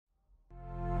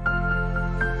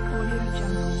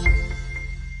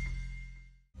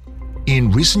In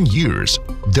recent years,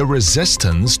 the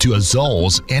resistance to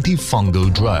azole's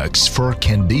antifungal drugs for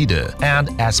Candida and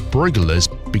Aspergillus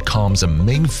becomes a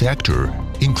main factor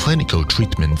in clinical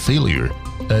treatment failure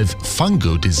of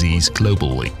fungal disease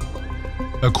globally.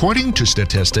 According to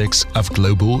statistics of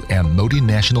global and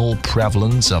multinational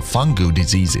prevalence of fungal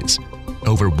diseases,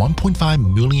 over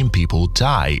 1.5 million people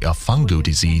die of fungal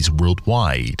disease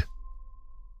worldwide.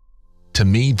 To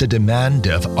meet the demand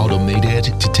of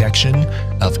automated detection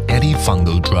of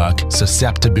antifungal drug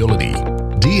susceptibility,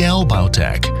 DL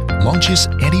Biotech launches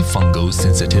antifungal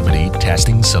sensitivity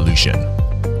testing solution.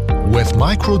 With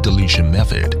microdeletion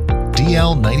method,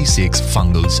 DL96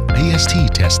 Fungus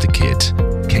AST test kit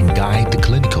can guide the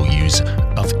clinical use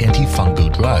of antifungal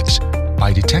drugs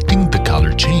by detecting the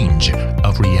color change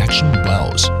of reaction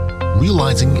wells,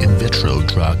 realizing in vitro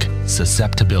drug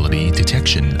susceptibility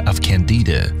detection of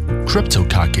Candida,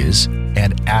 Cryptococcus,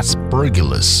 and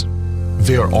Aspergillus.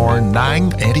 There are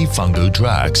 9 antifungal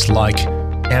drugs like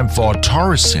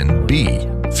amphotericin B,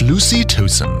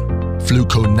 flucytosine,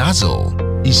 fluconazole,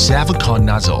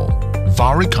 isavuconazole,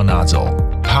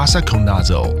 voriconazole,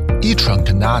 pasaconazole,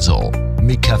 itraconazole,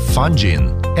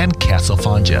 micafungin, and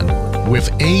cathepfungin, with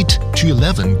 8 to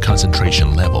 11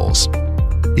 concentration levels.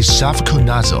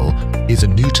 Isavuconazole is a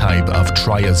new type of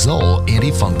triazole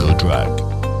antifungal drug.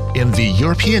 In the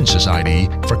European Society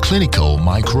for Clinical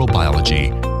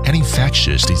Microbiology and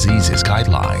Infectious Diseases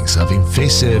Guidelines of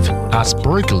Invasive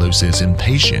Aspergillosis in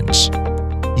Patients,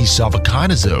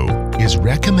 isavuconazole is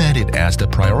recommended as the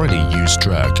priority use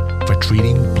drug for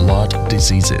treating blood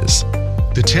diseases.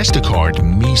 The test card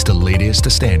meets the latest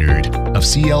standard of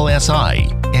CLSI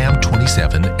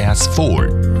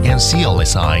M27S4 and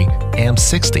CLSI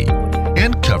M60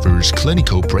 and covers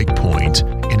clinical breakpoint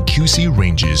and QC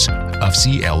ranges of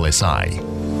CLSI.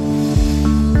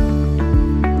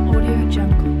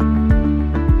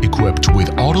 Equipped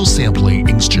with auto-sampling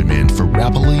instrument for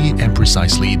rapidly and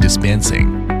precisely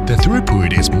dispensing, the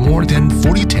throughput is more than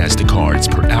 40 test cards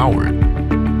per hour.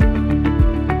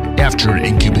 After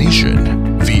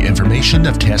incubation, the information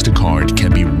of test card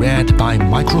can be read by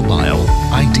microbial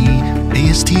ID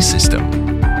AST system,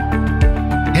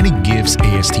 and it gives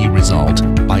AST result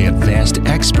by advanced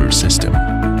expert system.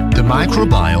 The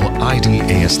microbial ID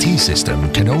AST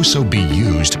system can also be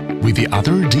used with the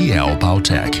other DL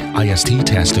Biotech IST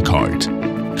test card,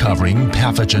 covering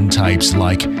pathogen types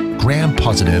like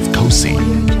gram-positive cocci,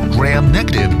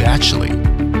 gram-negative bacilli,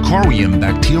 corium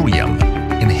bacterium,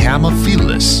 and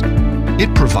Haemophilus.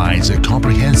 It provides a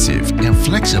comprehensive and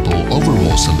flexible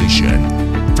overall solution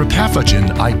for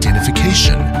pathogen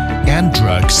identification and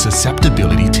drug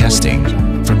susceptibility testing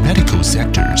for medical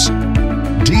sectors.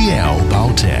 DL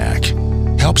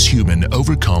Biotech helps humans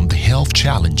overcome the health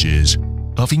challenges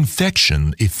of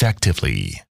infection effectively.